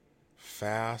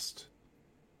 Fast.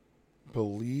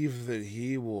 Believe that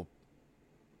He will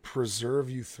preserve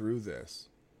you through this.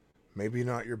 Maybe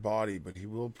not your body, but He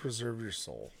will preserve your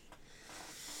soul.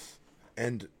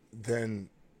 And then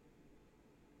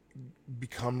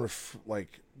become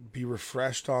be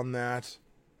refreshed on that.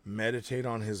 Meditate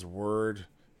on His Word.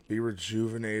 Be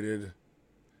rejuvenated.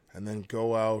 And then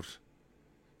go out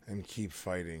and keep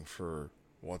fighting for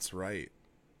what's right.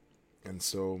 And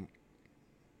so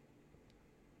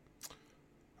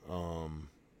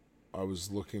I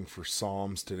was looking for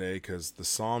Psalms today because the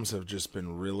Psalms have just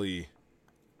been really,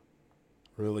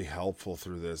 really helpful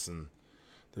through this. And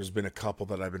there's been a couple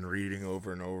that I've been reading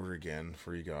over and over again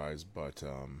for you guys. But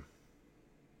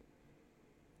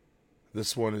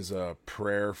this one is a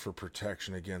prayer for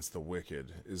protection against the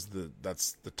wicked.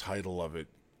 That's the title of it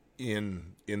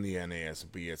in the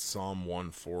NASB. It's Psalm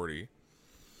 140.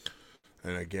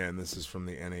 And again, this is from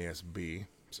the NASB.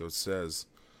 So it says,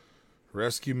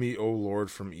 "Rescue me, O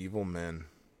Lord, from evil men.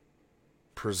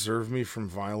 Preserve me from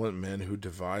violent men who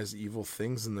devise evil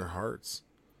things in their hearts.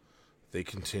 They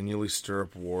continually stir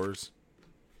up wars.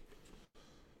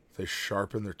 They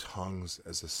sharpen their tongues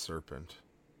as a serpent.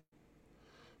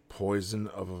 Poison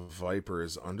of a viper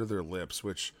is under their lips,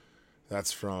 which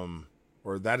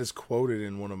that is quoted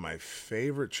in one of my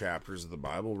favorite chapters of the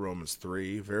Bible, Romans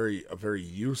 3. A very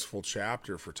useful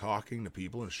chapter for talking to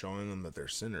people and showing them that they're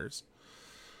sinners.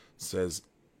 It says,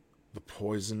 the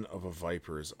poison of a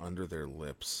viper is under their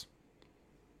lips.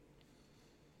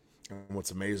 And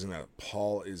what's amazing that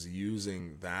Paul is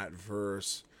using that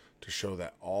verse to show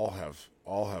that all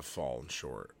have fallen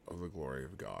short of the glory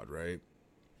of God, right?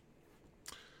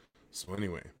 So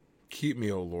anyway, keep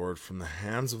me, O Lord, from the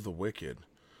hands of the wicked.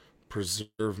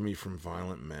 Preserve me from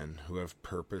violent men who have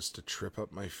purposed to trip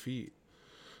up my feet.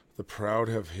 The proud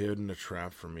have hidden a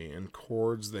trap for me. In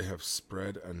cords they have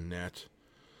spread a net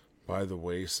by the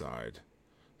wayside.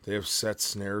 They have set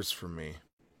snares for me.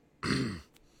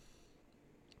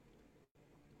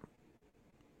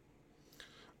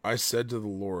 I said to the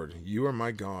Lord, you are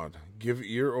my God. Give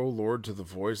ear, O Lord, to the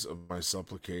voice of my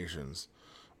supplications.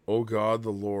 O God,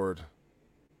 the Lord,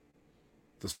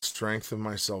 the strength of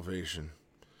my salvation.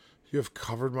 You have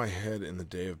covered my head in the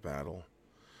day of battle.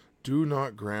 Do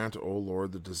not grant, O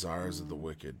Lord, the desires of the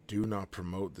wicked. Do not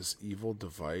promote this evil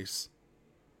device,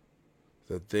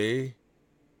 that they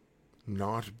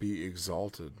not be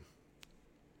exalted.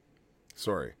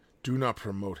 Do not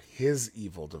promote his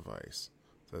evil device,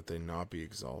 that they not be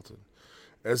exalted.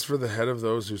 As for the head of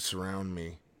those who surround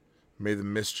me, may the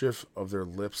mischief of their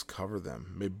lips cover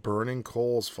them. May burning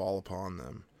coals fall upon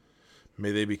them.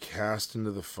 May they be cast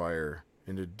into the fire,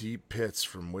 into deep pits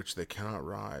from which they cannot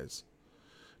rise.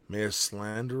 May a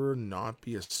slanderer not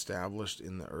be established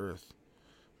in the earth.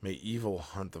 May evil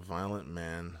hunt the violent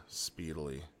man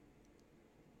speedily.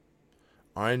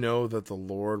 I know that the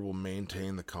Lord will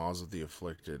maintain the cause of the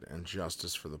afflicted and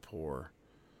justice for the poor.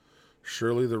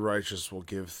 Surely the righteous will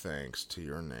give thanks to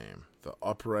your name. The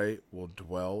upright will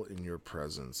dwell in your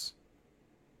presence.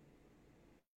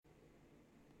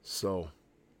 So,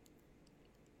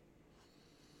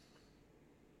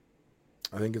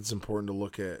 I think it's important to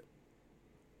look at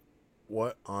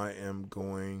what I'm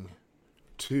going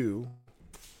to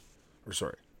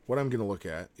look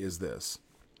at is this.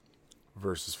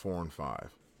 Verses 4 and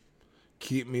 5.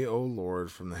 Keep me, O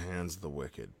Lord, from the hands of the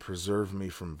wicked. Preserve me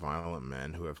from violent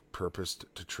men who have purposed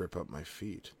to trip up my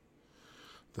feet.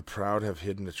 The proud have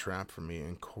hidden a trap for me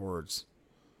in cords.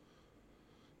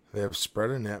 They have spread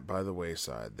a net by the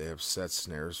wayside. They have set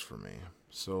snares for me.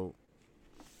 So,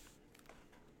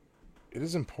 it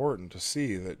is important to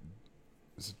see that,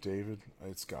 is it David?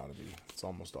 It's got to be. It's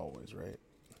almost always, right?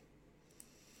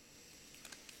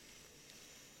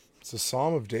 It's a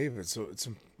Psalm of David. So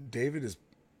David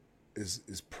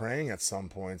is praying at some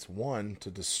points, one,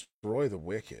 to destroy the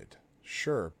wicked.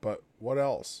 Sure, but what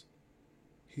else?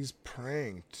 He's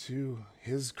praying to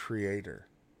his Creator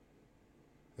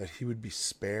that he would be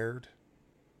spared,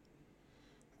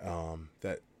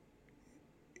 that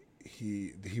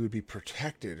he would be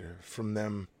protected from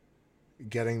them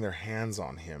getting their hands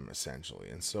on him, essentially.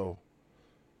 And so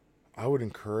I would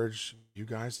encourage you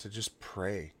guys to just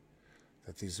pray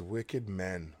that these wicked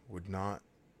men would not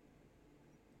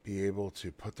be able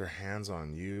to put their hands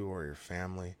on you or your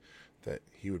family, that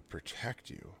he would protect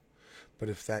you. But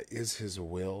if that is his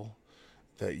will,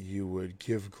 that you would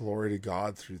give glory to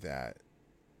God through that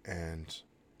and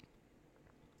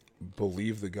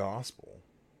believe the gospel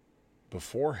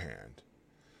beforehand,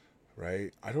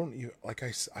 right?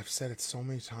 I've said it so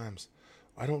many times,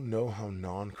 I don't know how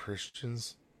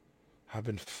non-Christians have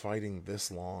been fighting this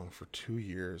long for 2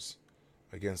 years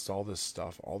against all this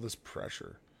stuff, all this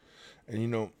pressure.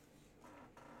 And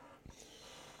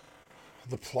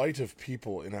the plight of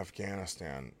people in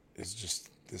Afghanistan is just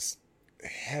this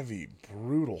heavy,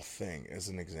 brutal thing. As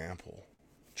an example,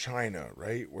 China,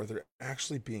 right, where they're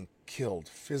actually being killed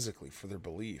physically for their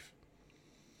belief.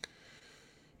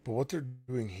 But what they're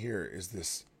doing here is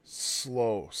this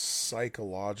slow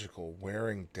psychological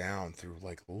wearing down through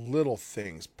like little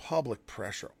things, public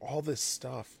pressure, all this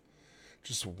stuff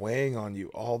just weighing on you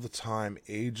all the time,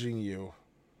 aging you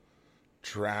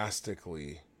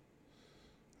drastically,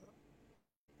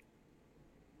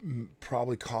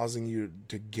 probably causing you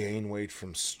to gain weight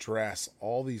from stress,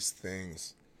 all these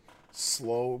things.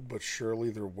 Slow but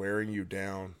surely they're wearing you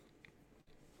down.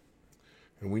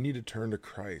 And we need to turn to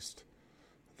Christ,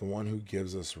 the one who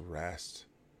gives us rest,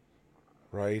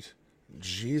 right?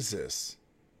 Jesus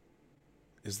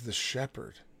is the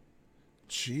shepherd.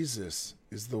 Jesus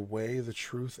is the way, the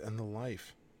truth, and the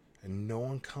life. And no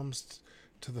one comes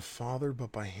to the Father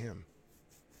but by him.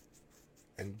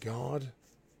 And God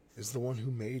is the one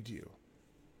who made you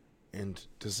and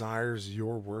desires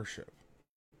your worship.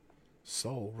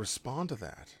 So respond to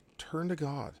that. turn to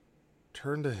God.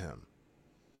 Turn to Him.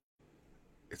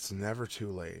 It's never too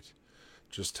late.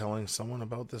 Just telling someone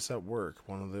about this at work,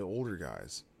 one of the older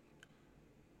guys.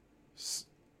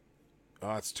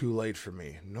 Oh, it's too late for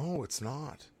me. No, it's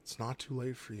not. It's not too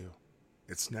late for you.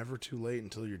 It's never too late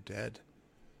until you're dead.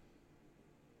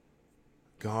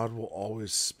 God will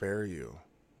always spare you.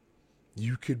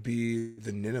 You could be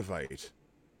the Ninevite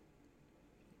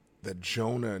that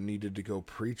Jonah needed to go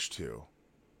preach to,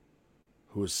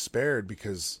 who was spared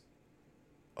because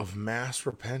of mass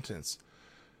repentance.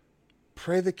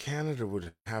 Pray that Canada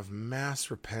would have mass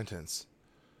repentance,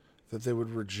 that they would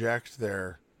reject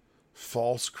their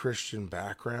false Christian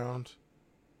background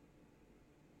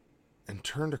and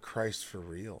turn to Christ for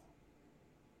real.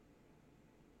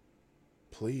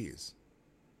 Please.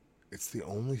 It's the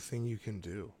only thing you can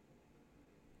do.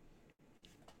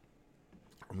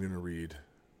 I'm going to read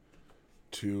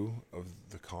 2 of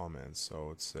the comments.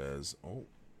 So it says,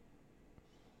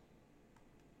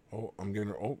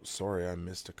 sorry, I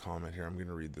missed a comment here. I'm going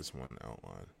to read this one out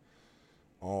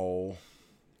loud.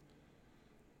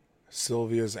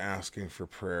 Sylvia's asking for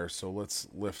prayer, so let's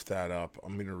lift that up.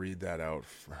 I'm going to read that out,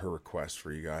 her request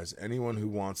for you guys. Anyone who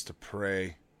wants to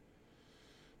pray.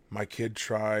 My kid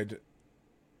tried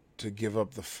to give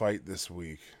up the fight this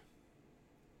week.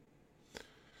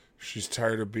 She's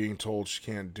tired of being told she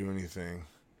can't do anything.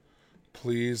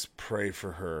 Please pray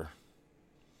for her.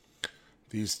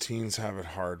 These teens have it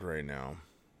hard right now.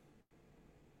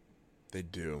 They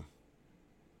do.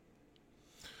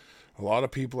 A lot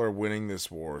of people are winning this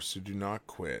war, so do not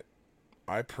quit.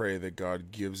 I pray that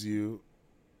God gives you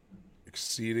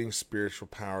exceeding spiritual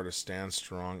power to stand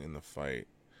strong in the fight.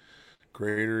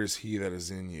 Greater is He that is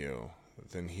in you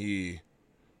than he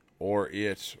or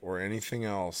it or anything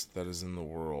else that is in the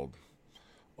world.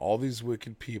 All these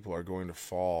wicked people are going to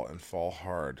fall and fall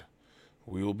hard.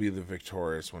 We will be the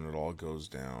victorious when it all goes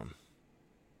down.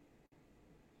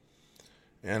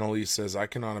 Annalise says, I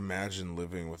cannot imagine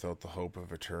living without the hope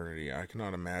of eternity. I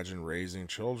cannot imagine raising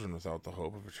children without the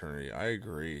hope of eternity. I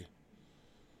agree.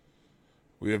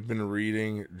 We have been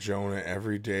reading Jonah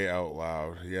every day out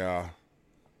loud. Yeah.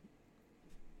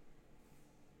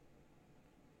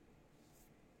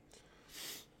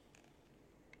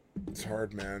 It's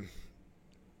hard, man.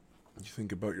 You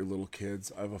think about your little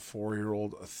kids. I have a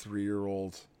 4-year-old, a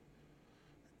 3-year-old,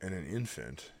 and an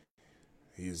infant.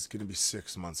 He's going to be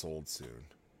 6 months old soon.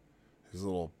 His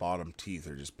little bottom teeth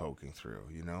are just poking through,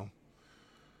 you know?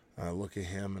 And I look at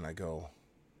him and I go,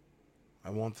 I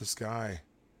want this guy.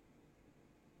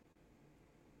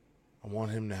 I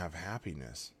want him to have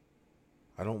happiness.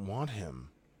 I don't want him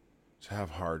to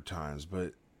have hard times,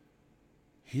 but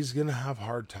he's going to have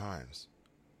hard times.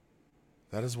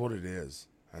 That is what it is.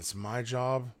 It's my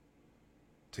job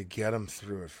to get him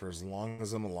through it for as long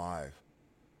as I'm alive.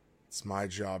 It's my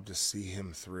job to see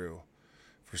him through.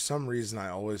 For some reason, I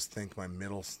always think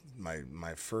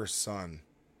my first son,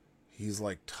 he's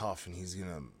like tough and he's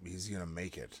gonna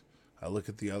make it. I look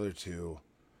at the other two,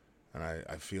 and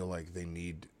I feel like they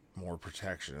need more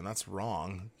protection, and that's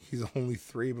wrong. He's only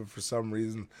 3, but for some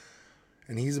reason,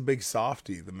 and he's a big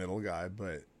softy, the middle guy,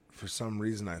 but for some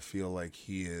reason, I feel like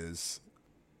he is,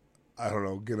 I don't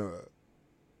know, gonna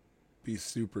be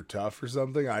super tough or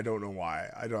something. I don't know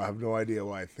why. I have no idea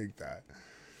why I think that.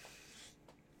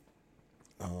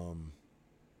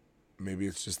 Maybe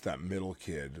it's just that middle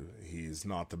kid. He's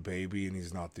not the baby and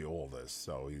he's not the oldest,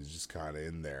 so he's just kind of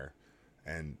in there.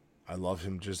 And I love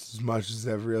him just as much as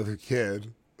every other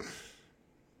kid.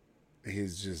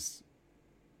 He's just,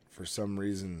 for some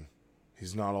reason,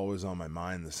 he's not always on my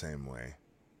mind the same way.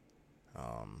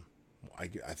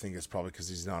 I think it's probably because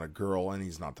he's not a girl and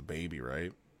he's not the baby,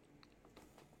 right?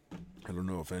 I don't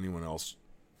know if anyone else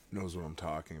knows what I'm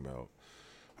talking about.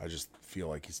 I just feel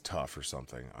like he's tough or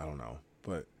something. I don't know.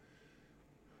 But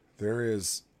there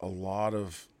is a lot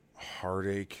of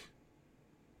heartache.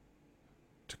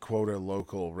 To quote a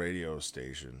local radio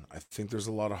station, I think there's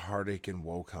a lot of heartache and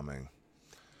woe coming.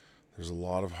 There's a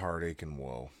lot of heartache and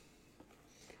woe.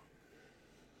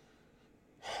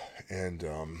 And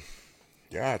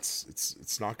yeah,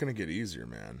 it's not going to get easier,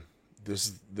 man.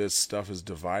 This stuff is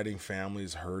dividing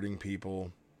families, hurting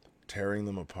people, tearing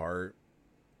them apart,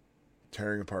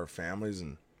 tearing apart families.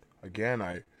 And again,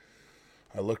 I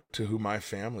look to who my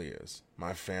family is.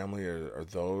 My family are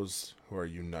those who are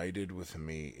united with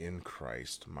me in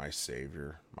Christ, my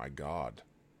Savior, my God.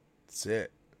 That's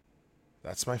it.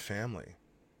 That's my family.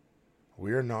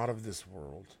 We are not of this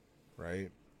world, right?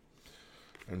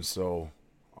 And so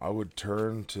I would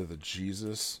turn to the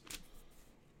Jesus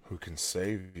who can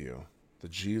save you, the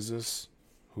Jesus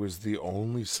who is the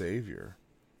only Savior,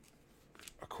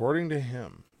 according to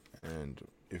Him. And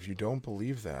if you don't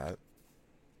believe that,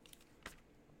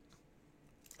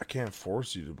 I can't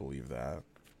force you to believe that.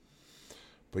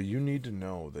 But you need to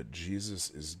know that Jesus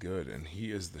is good and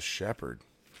he is the shepherd.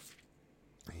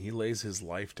 He lays his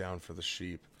life down for the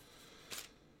sheep.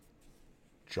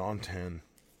 John 10.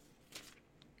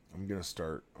 I'm going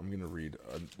to read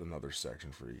another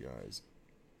section for you guys.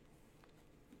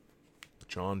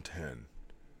 John 10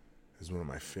 is one of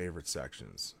my favorite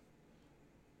sections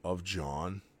of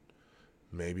John,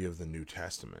 maybe of the New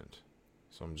Testament.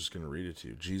 So I'm just going to read it to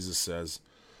you. Jesus says,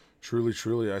 "Truly,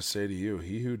 truly, I say to you,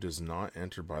 he who does not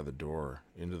enter by the door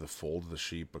into the fold of the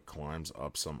sheep, but climbs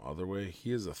up some other way,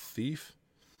 he is a thief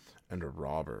and a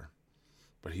robber.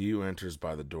 But he who enters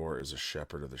by the door is a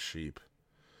shepherd of the sheep.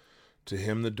 To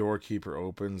him the doorkeeper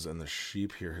opens, and the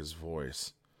sheep hear his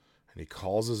voice. And he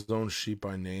calls his own sheep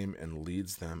by name and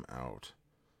leads them out.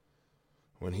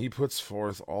 When he puts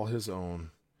forth all his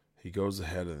own, he goes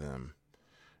ahead of them,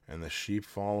 and the sheep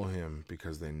follow him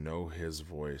because they know his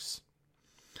voice.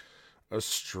 A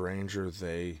stranger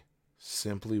they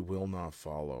simply will not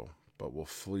follow, but will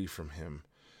flee from him,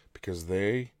 because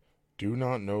they do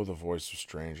not know the voice of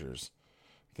strangers."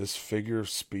 This figure of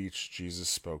speech Jesus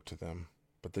spoke to them,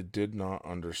 but they did not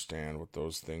understand what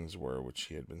those things were which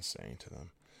he had been saying to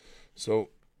them. So,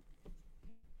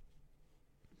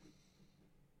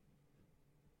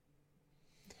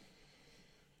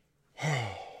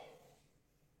 I'm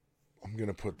going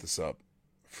to put this up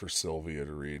for Sylvia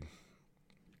to read.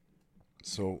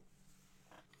 So,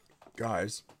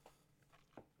 guys,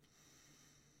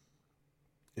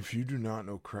 if you do not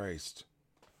know Christ,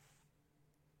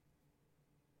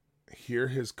 hear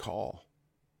his call.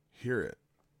 Hear it.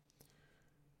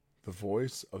 The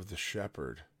voice of the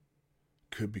shepherd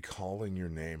could be calling your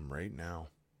name right now.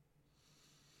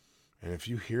 And if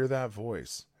you hear that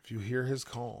voice, if you hear his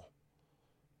call,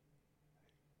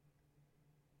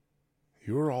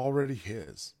 you are already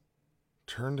his.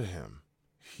 Turn to him.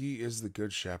 He is the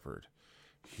good shepherd.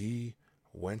 He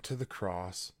went to the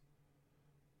cross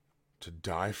to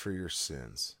die for your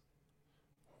sins.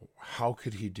 How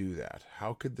could he do that?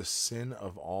 How could the sin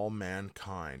of all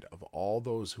mankind, of all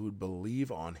those who would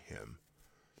believe on him,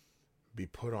 be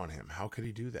put on him? How could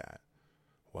he do that?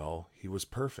 Well, he was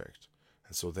perfect.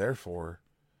 And so therefore,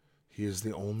 he is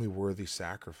the only worthy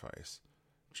sacrifice.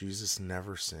 Jesus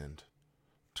never sinned.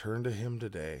 Turn to him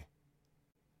today.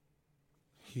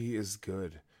 He is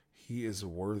good. He is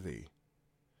worthy.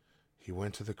 He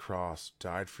went to the cross,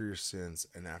 died for your sins,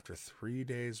 and after 3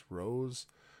 days rose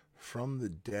from the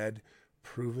dead,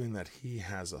 proving that he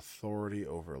has authority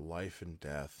over life and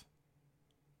death.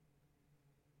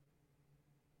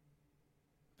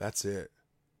 That's it.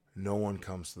 No one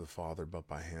comes to the Father but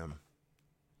by him.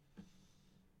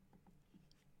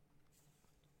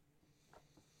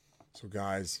 So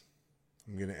guys,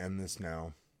 I'm going to end this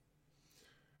now.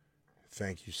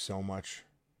 Thank you so much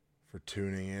for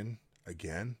tuning in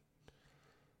again.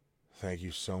 Thank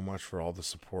you so much for all the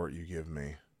support you give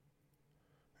me.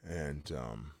 And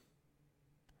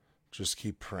just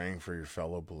keep praying for your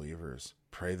fellow believers.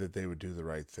 Pray that they would do the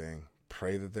right thing.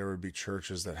 Pray that there would be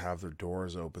churches that have their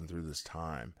doors open through this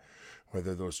time,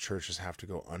 whether those churches have to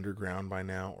go underground by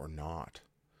now or not.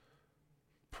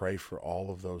 Pray for all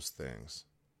of those things.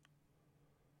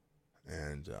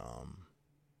 And,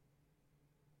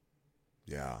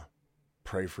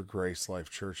 pray for Grace Life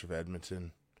Church of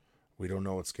Edmonton. We don't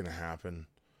know what's going to happen.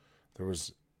 There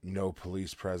was no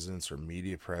police presence or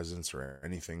media presence or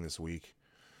anything this week.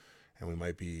 And we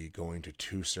might be going to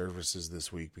 2 services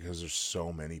this week because there's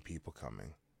so many people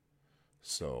coming.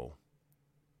 So,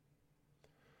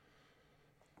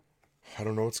 I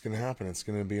don't know what's going to happen. It's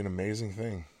going to be an amazing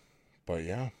thing. But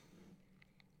yeah,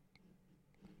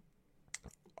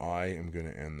 I am going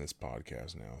to end this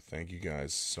podcast now. Thank you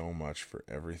guys so much for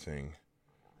everything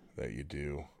that you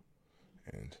do.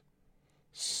 And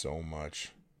so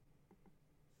much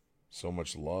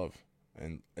love.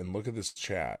 And look at this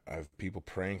chat. I have people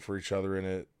praying for each other in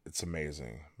it. It's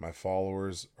amazing. My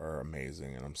followers are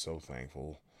amazing, and I'm so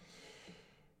thankful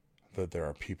that there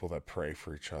are people that pray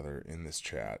for each other in this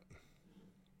chat.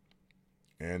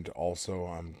 And also,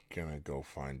 I'm going to go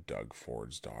find Doug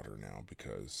Ford's daughter now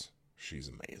because she's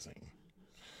amazing.